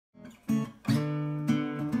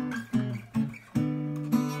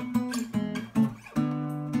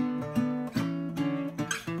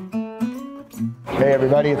Hey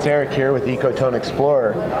everybody, it's Eric here with Ecotone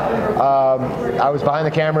Explorer. I was behind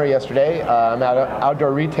the camera yesterday. I'm at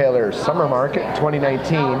Outdoor Retailer Summer Market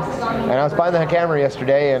 2019, and I was behind the camera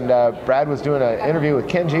yesterday, and Brad was doing an interview with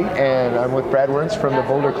Kenji, and I'm with Brad Werntz from the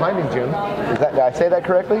Boulder Climbing Gym. Did I say that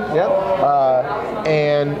correctly? Yep.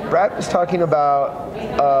 And Brad was talking about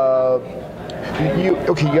you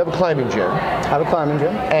have a climbing gym. I have a climbing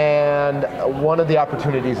gym. And one of the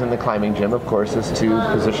opportunities in the climbing gym, of course, is to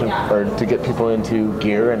position or to get people into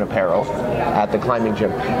gear and apparel at the climbing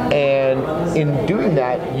gym. And in doing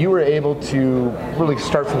that, you were able to really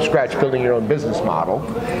start from scratch building your own business model.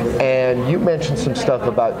 And you mentioned some stuff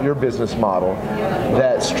about your business model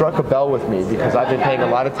that struck a bell with me, because I've been paying a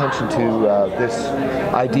lot of attention to this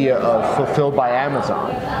idea of Fulfilled by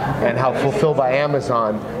Amazon and how Fulfilled by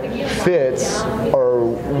Amazon fits, or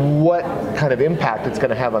what kind of impact it's going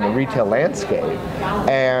to have on the retail landscape.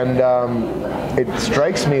 And it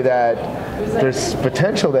strikes me that there's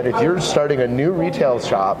potential that if you're starting a new retail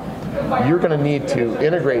shop, you're going to need to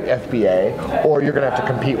integrate FBA, or you're going to have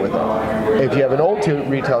to compete with them. If you have an old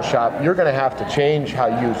retail shop, you're going to have to change how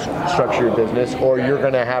you structure your business, or you're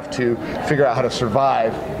going to have to figure out how to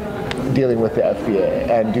survive dealing with the FBA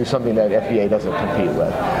and do something that FBA doesn't compete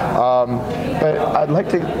with. But I'd like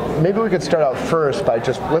to, maybe we could start out first by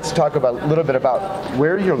let's talk a little bit about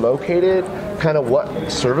where you're located, kind of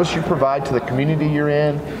what service you provide to the community you're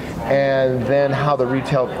in, and then how the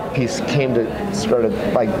retail piece came to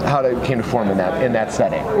how it came to form in that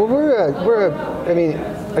setting. Well,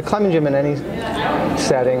 a climbing gym in any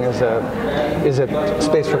setting is a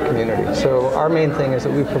space for community. So our main thing is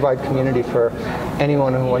that we provide community for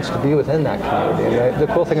anyone who wants to be within that community. And the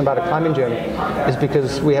cool thing about a climbing gym is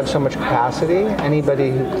because we have so much capacity,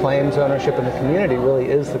 anybody who claims ownership in the community really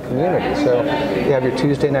is the community. So you have your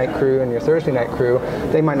Tuesday night crew and your Thursday night crew.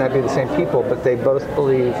 They might not be the same people, but they both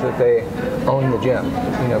believe that they own the gym,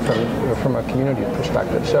 from a community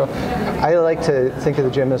perspective. So I like to think of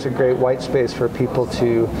the gym as a great white space for people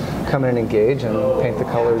to come in and engage and paint the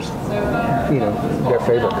colors, their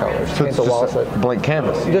favorite colors. So paint it's the walls. just a blank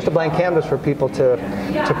canvas. Just a blank canvas for people to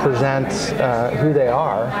present who they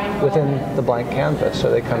are within the blank canvas.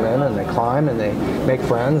 So they come in and they climb and they make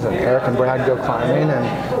friends, and Eric and Brad go climbing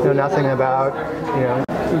and know nothing about,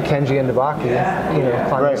 Kenji and Devaki,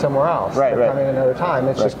 climbing somewhere else. Right. Climbing another time.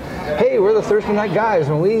 It's just, hey, we're the Thursday night guys,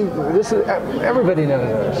 and everybody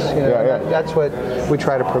knows us. That's what we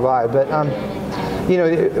try to provide. But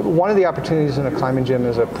one of the opportunities in a climbing gym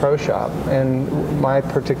is a pro shop, and my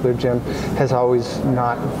particular gym has always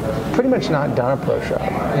pretty much not done a pro shop.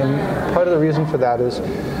 And part of the reason for that is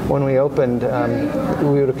when we opened,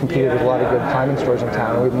 we would have competed with a lot of good climbing stores in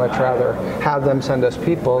town, and we'd much rather have them send us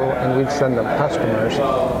people and we'd send them customers,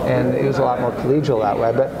 and it was a lot more collegial that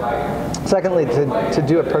way. But secondly, to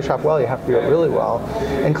do a pro shop well, you have to do it really well.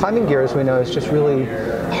 And climbing gear, as we know, is just really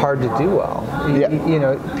hard to do well.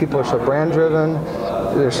 People are so brand driven,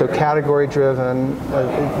 they're so category driven,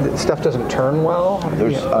 stuff doesn't turn well.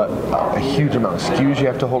 There's a huge amount of SKUs you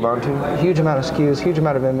have to hold on to. A huge amount of SKUs, huge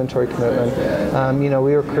amount of inventory commitment.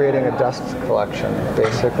 We were creating a dust collection,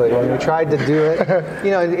 basically. When we tried to do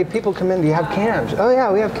it, people come in, do you have cams? Oh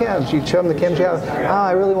yeah, we have cams. You'd show them the cams you have. Oh,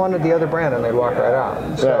 I really wanted the other brand, and they'd walk right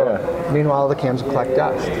out. So, meanwhile, the cams would collect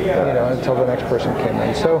dust, until the next person came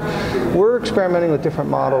in. So we're experimenting with different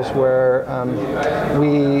models where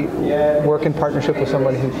we work in partnership with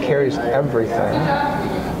someone who carries everything,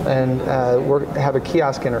 and have a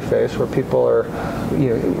kiosk interface where people are,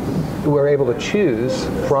 we're able to choose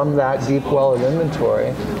from that deep well of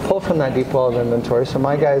inventory, pull from that deep well of inventory. So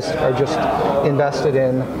my guys are just invested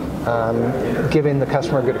in giving the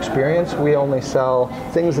customer a good experience. We only sell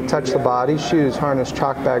things that touch the body: shoes, harness,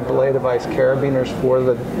 chalk bag, belay device, carabiners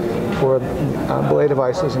for belay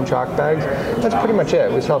devices and chalk bags. That's pretty much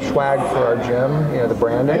it. We sell swag for our gym, the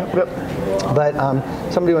branding. But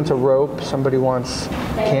somebody wants a rope, somebody wants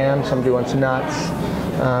cams, somebody wants nuts.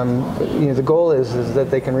 The goal is that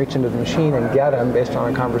they can reach into the machine and get them based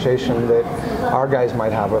on a conversation that our guys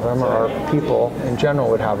might have with them, or our people in general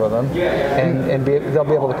would have with them, and they'll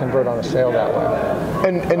be able to convert on a sale that way.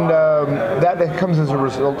 And that comes as a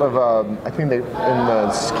result of, I think in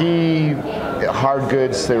the ski hard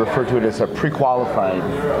goods, they refer to it as a pre-qualified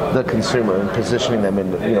the consumer and positioning them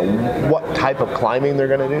in, what type of climbing they're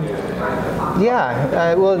going to do.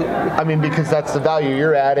 Yeah, because that's the value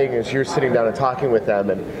you're adding, is you're sitting down and talking with them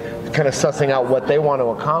and kind of sussing out what they want to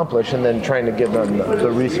accomplish and then trying to give them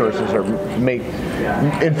the resources or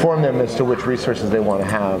inform them as to which resources they want to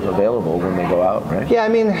have available when they go out, right? Yeah, I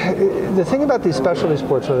mean, the thing about these specialty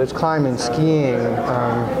sports, whether it's climbing, skiing,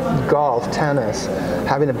 golf, tennis,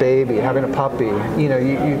 having a baby, having a puppy, you know,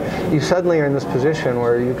 you suddenly are in this position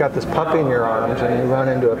where you've got this puppy in your arms and you run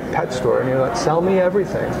into a pet store and you're like, sell me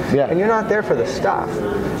everything. Yeah. And you're not there for the stuff.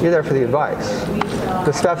 You're there for the advice.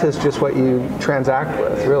 The stuff is just what you transact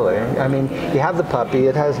with, really. I mean, you have the puppy,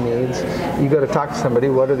 it has needs. You go to talk to somebody,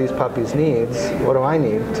 what are these puppies' needs? What do I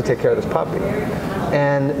need to take care of this puppy?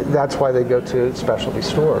 And that's why they go to specialty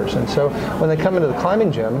stores. And so when they come into the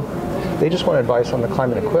climbing gym, they just want advice on the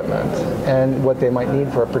climbing equipment and what they might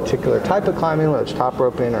need for a particular type of climbing, whether it's top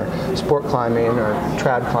roping or sport climbing or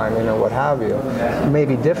trad climbing or what have you. It may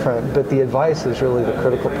be different, but the advice is really the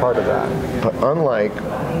critical part of that. But unlike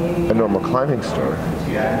a normal climbing store,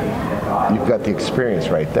 you've got the experience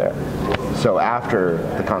right there. So after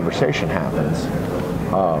the conversation happens,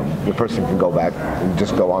 the person can go back and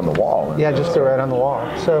just go on the wall. Yeah, just go right on the wall.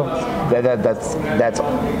 So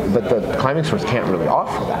but the climbing stores can't really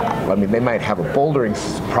offer that. I mean, they might have a bouldering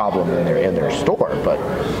problem in their store, but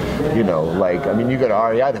you know, like, I mean, you go to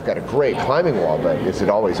REI, they've got a great climbing wall, but is it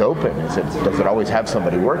always open? Does it always have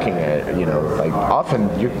somebody working at it? You know, like often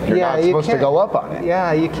you're not supposed to go up on it.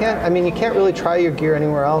 Yeah, you can't. I mean, you can't really try your gear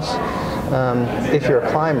anywhere else. If you're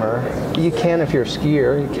a climber, you can if you're a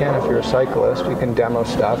skier, you can if you're a cyclist, you can demo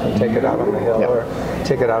stuff and take it out on the hill or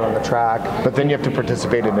take it out on the track. But then you have to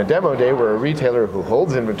participate in a demo day where a retailer who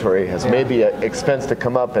holds inventory has maybe an expense to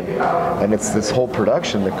come up and it's this whole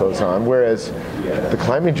production that goes on, whereas the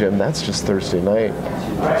climbing gym, that's just Thursday night,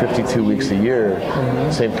 52 weeks a year,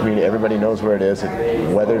 same community, everybody knows where it is,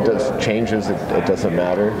 weather changes, it doesn't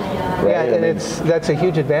matter. Right? Yeah, and that's a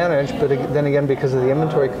huge advantage, but then again, because of the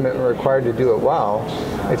inventory commitment required to do it well,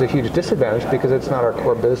 it's a huge disadvantage because it's not our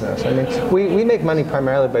core business. I mean, we make money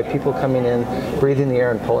primarily by people coming in, breathing the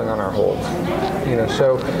air and pulling on our holds. You know,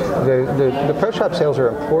 so the pro shop sales are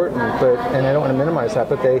important, and I don't want to minimize that,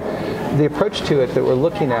 but the approach to it that we're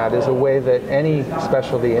looking at is a way that any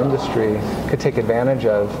specialty industry could take advantage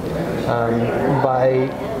of by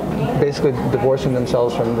basically divorcing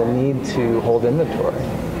themselves from the need to hold inventory.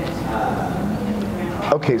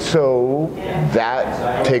 Okay, so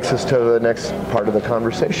that takes us to the next part of the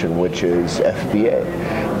conversation, which is FBA.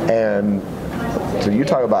 And so you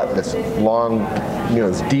talk about this long, you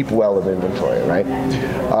know, this deep well of inventory, right?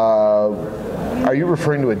 Are you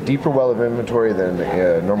referring to a deeper well of inventory than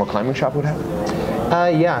a normal climbing shop would have?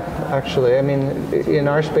 Yeah, actually. I mean, in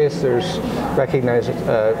our space, there's recognized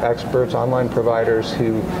experts, online providers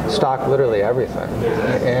who stock literally everything.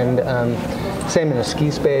 And same in the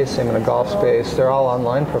ski space, same in the golf space. They're all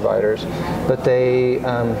online providers, but they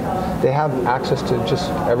have access to just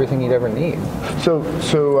everything you'd ever need. So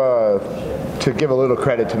to give a little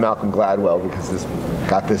credit to Malcolm Gladwell, because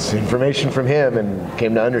got this information from him and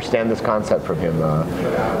came to understand this concept from him.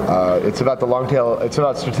 It's about the long tail. It's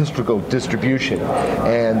about statistical distribution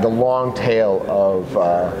and the long tail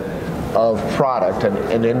of product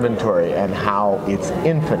and inventory, and how it's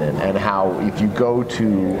infinite, and how if you go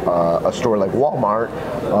to a store like Walmart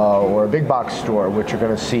or a big box store, what you're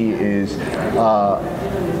going to see is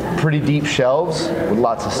pretty deep shelves with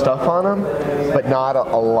lots of stuff on them, but not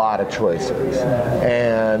a lot of choices.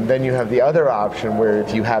 And then you have the other option where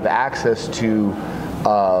if you have access to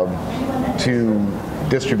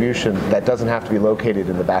distribution that doesn't have to be located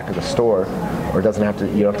in the back of the store, or doesn't have to,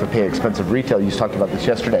 you don't have to pay expensive retail. You talked about this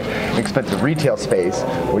yesterday. Expensive retail space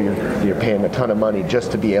where you're paying a ton of money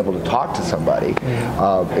just to be able to talk to somebody.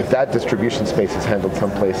 If that distribution space is handled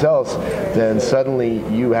someplace else, then suddenly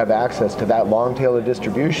you have access to that long tail of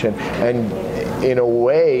distribution, and in a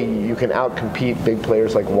way you can outcompete big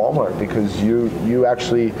players like Walmart, because you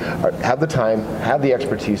actually have the time, have the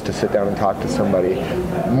expertise to sit down and talk to somebody,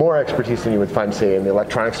 more expertise than you would find, say, in the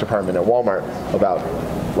electronics department at Walmart about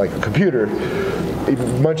like a computer,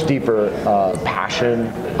 much deeper passion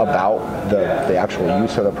about the actual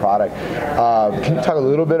use of the product. Can you talk a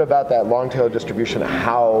little bit about that long tail distribution?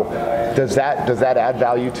 How does that add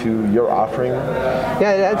value to your offering?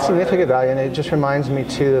 Yeah, it adds significant value, and it just reminds me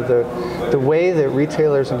too of the way that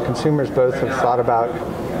retailers and consumers both have thought about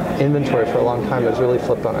inventory for a long time has really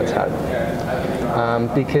flipped on its head.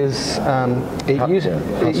 Because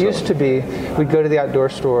it used to be, we'd go to the outdoor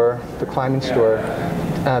store, the climbing store,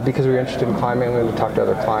 because we were interested in climbing, we would talk to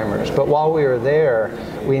other climbers. But while we were there,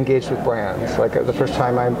 we engaged with brands. Like the first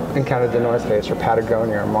time I encountered the North Face or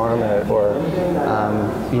Patagonia or Marmot or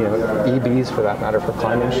EBs for that matter for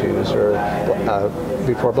climbing shoes, or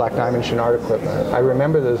before Black Diamond Chouinard equipment. I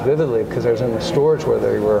remember those vividly because I was in the stores where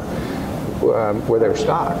they were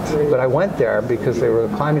stocked. But I went there because they were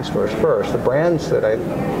the climbing stores first. The brands that I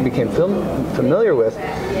became familiar with,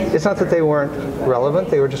 it's not that they weren't relevant,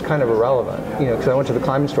 they were just kind of irrelevant. Because I went to the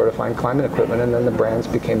climbing store to find climbing equipment, and then the brands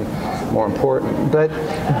became more important. But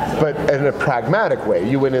in a pragmatic way,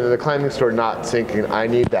 you went into the climbing store not thinking, I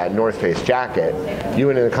need that North Face jacket. You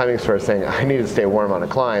went into the climbing store saying, I need to stay warm on a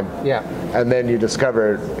climb. Yeah. And then you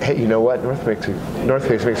discovered, hey, you know what? North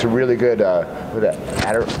Face makes a really good,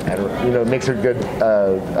 makes a good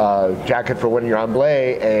jacket for when you're on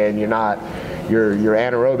belay and you're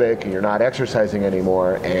anaerobic and you're not exercising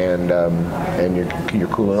anymore, and you're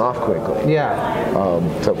cooling off quickly. Yeah.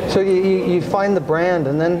 So you find the brand,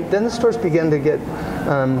 and then the stores begin to get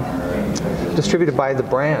distributed by the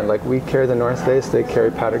brand. Like we carry the North Face, they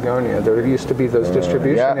carry Patagonia. There used to be those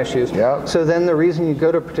distribution issues. Yeah. So then the reason you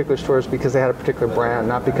go to a particular store is because they had a particular brand,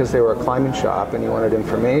 not because they were a climbing shop and you wanted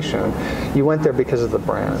information. You went there because of the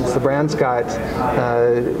brands. The brands got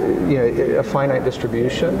a finite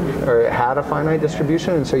distribution, or it had a finite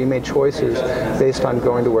distribution, and so you made choices based on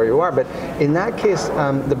going to where you are. But in that case,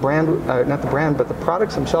 not the brand, but the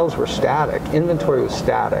products themselves were static. Inventory was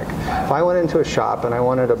static. If I went into a shop and I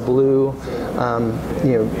wanted a blue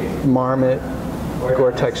Marmot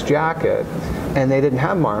Gore-Tex jacket, and they didn't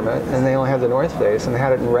have Marmot, and they only had the North Face, and they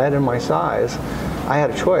had it in red in my size, I had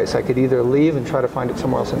a choice. I could either leave and try to find it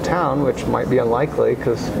somewhere else in town, which might be unlikely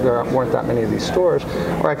because there weren't that many of these stores,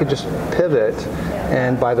 or I could just pivot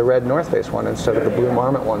and buy the red North Face one instead of the blue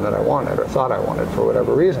Marmot one that I wanted or thought I wanted for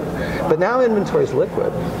whatever reason. But now inventory is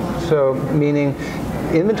liquid, so meaning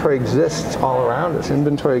inventory exists all around us.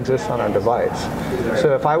 Inventory exists on our device.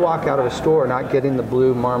 So if I walk out of a store not getting the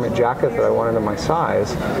blue Marmot jacket that I wanted in my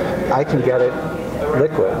size, I can get it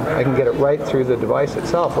liquid. I can get it right through the device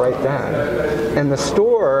itself right then. And the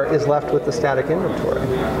store is left with the static inventory.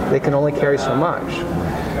 They can only carry so much.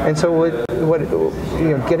 And so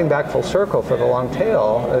getting back full circle for the long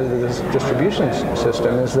tail, this distribution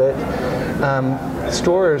system is that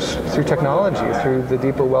stores, through technology, through the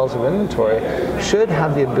deeper wells of inventory, should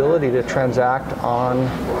have the ability to transact on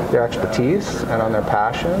their expertise and on their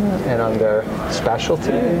passion and on their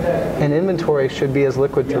specialty. And inventory should be as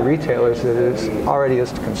liquid to retailers as it already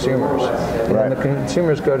is to consumers. And then the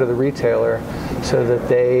consumers go to the retailer so that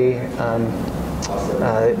they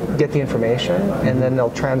get the information, and then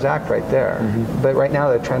they'll transact right there. Mm-hmm. But right now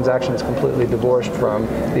the transaction is completely divorced from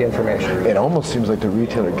the information. It almost seems like the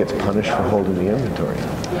retailer gets punished for holding the inventory.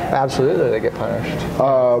 Absolutely, they get punished.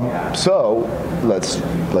 So let's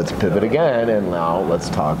pivot again, and now let's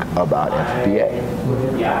talk about FBA.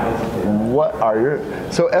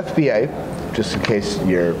 Mm-hmm. So FBA, just in case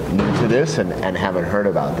you're new to this and haven't heard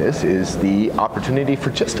about this, is the opportunity for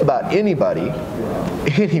just about anybody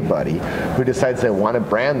who decides they want to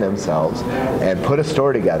brand themselves and put a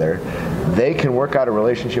store together. They can work out a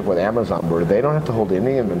relationship with Amazon where they don't have to hold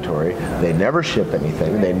any inventory. They never ship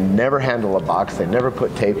anything. They never handle a box. They never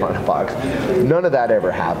put tape on a box. None of that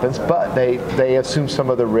ever happens, but they assume some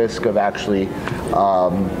of the risk of actually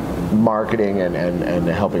marketing and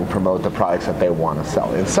helping promote the products that they want to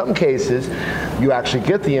sell. In some cases, you actually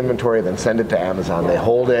get the inventory, then send it to Amazon. They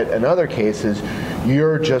hold it. In other cases,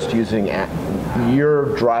 you're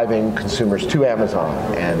driving consumers to Amazon,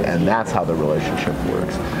 and that's how the relationship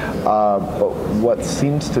works. But what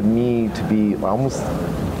seems to me to be almost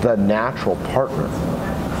the natural partner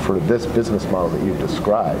for this business model that you've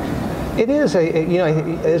described. It is,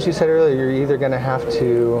 as you said earlier, you're either going to have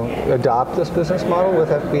to adopt this business model with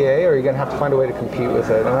FBA, or you're going to have to find a way to compete with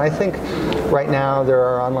it. And I think right now there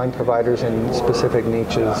are online providers in specific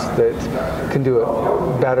niches that can do it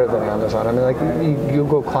better than Amazon. I mean, like you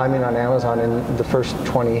go climbing on Amazon and the first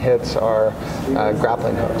 20 hits are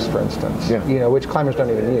grappling hooks, for instance, which climbers don't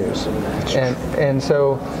even use. And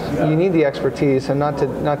so you need the expertise, and not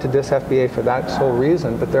to diss FBA for that sole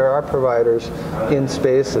reason, but there are providers in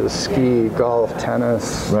spaces, ski, golf,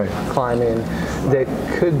 tennis, climbing, that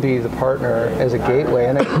could be the partner as a gateway.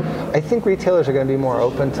 And I think retailers are going to be more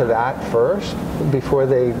open to that first before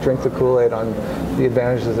they drink the Kool-Aid on the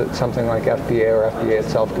advantages that something like FBA or FBA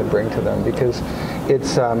itself could bring to them, because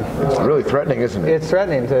it's really threatening, isn't it? It's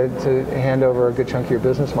threatening to hand over a good chunk of your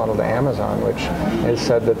business model to Amazon, which has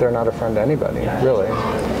said that they're not a friend to anybody, really.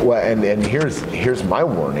 Well, and here's my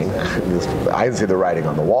warning. I can see the writing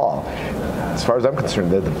on the wall. As far as I'm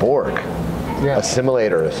concerned, they're the Borg.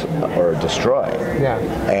 assimilate or destroy. Yeah.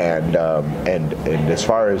 And as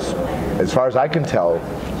far as I can tell,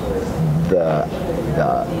 the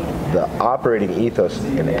operating ethos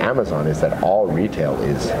in Amazon is that all retail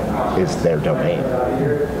is their domain,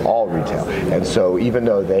 all retail. And so even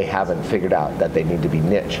though they haven't figured out that they need to be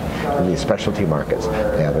niche in these specialty markets,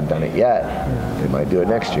 they haven't done it yet, they might do it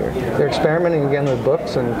next year. They're experimenting again with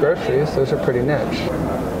books and groceries. Those are pretty niche.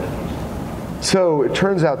 So it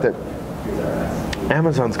turns out that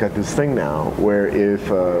Amazon's got this thing now where if,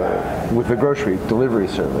 with the grocery delivery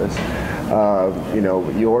service,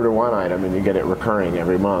 you order one item and you get it recurring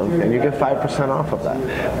every month, and you get 5% off of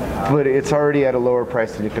that. But it's already at a lower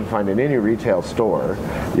price than you can find in any retail store.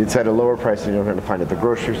 It's at a lower price than you're going to find at the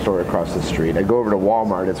grocery store across the street. I go over to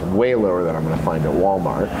Walmart, it's way lower than I'm going to find at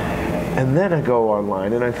Walmart. And then I go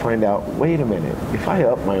online and I find out, wait a minute, if I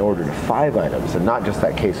up my order to 5 items, and not just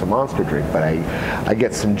that case of Monster drink, but I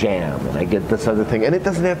get some jam and I get this other thing, and it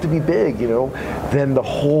doesn't have to be big, then the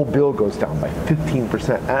whole bill goes down by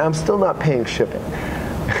 15%. And I'm still not paying shipping.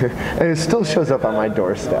 And it still shows up on my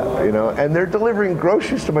doorstep, and they're delivering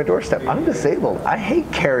groceries to my doorstep. I'm disabled. I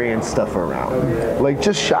hate carrying stuff around. Like,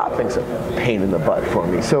 just shopping's a pain in the butt for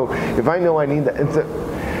me. So if I know I need that,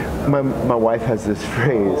 my wife has this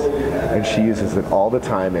phrase, and she uses it all the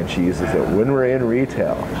time, and she uses it when we're in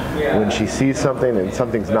retail. When she sees something and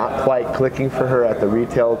something's not quite clicking for her in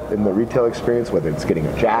the retail experience, whether it's getting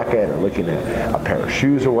a jacket or looking at a pair of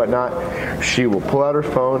shoes or whatnot, she will pull out her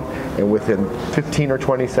phone, and within 15 or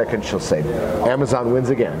 20 seconds she'll say, Amazon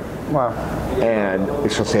wins again. Wow.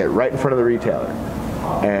 And she'll say it right in front of the retailer.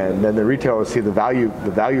 And then the retailer will see the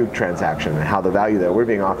value transaction, and how the value that we're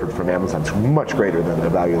being offered from Amazon is much greater than the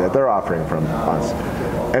value that they're offering from us.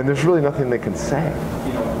 And there's really nothing they can say.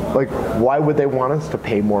 Like, why would they want us to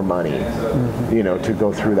pay more money, to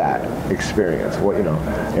go through that experience? Well,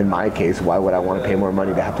 in my case, why would I want to pay more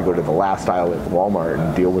money to have to go to the last aisle at Walmart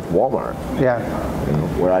and deal with Walmart? Yeah.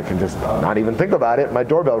 Where I can just not even think about it. My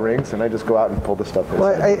doorbell rings and I just go out and pull the stuff.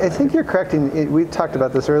 Well, I think you're correct we talked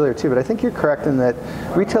about this earlier too, but I think you're correct in that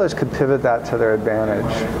retailers could pivot that to their advantage.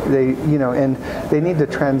 And they need to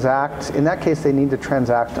transact. In that case, they need to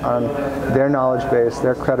transact on their knowledge base,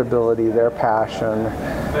 their credibility, their passion,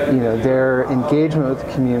 their engagement with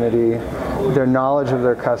the community, their knowledge of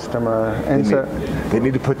their customer, and they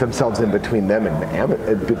need to put themselves in between them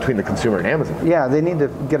and between the consumer and Amazon. Yeah, they need to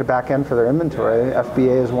get a back end for their inventory.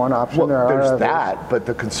 FBA is one option. Well, there's that, but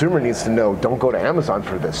the consumer needs to know, don't go to Amazon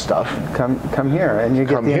for this stuff. Come here, and you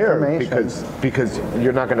get the information. Because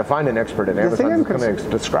you're not going to find an expert at Amazon who's going to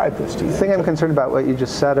describe this to you. The thing I'm concerned about, what you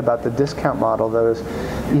just said about the discount model, though, is,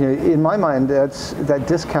 in my mind, that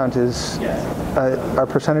discount is our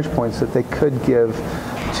percentage points that they could give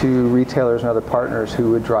to retailers and other partners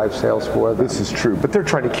who would drive sales for them. This is true, but they're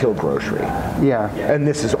trying to kill grocery. Yeah. And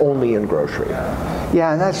this is only in grocery.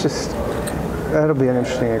 Yeah, and that'll be an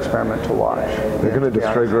interesting experiment to watch. They're going to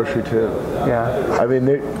destroy grocery too. Yeah. I mean,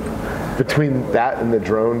 between that and the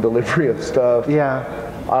drone delivery of stuff. Yeah.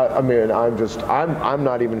 I'm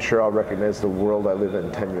not even sure I'll recognize the world I live in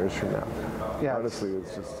 10 years from now. Yeah. Honestly,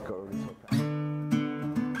 it's just going so fast.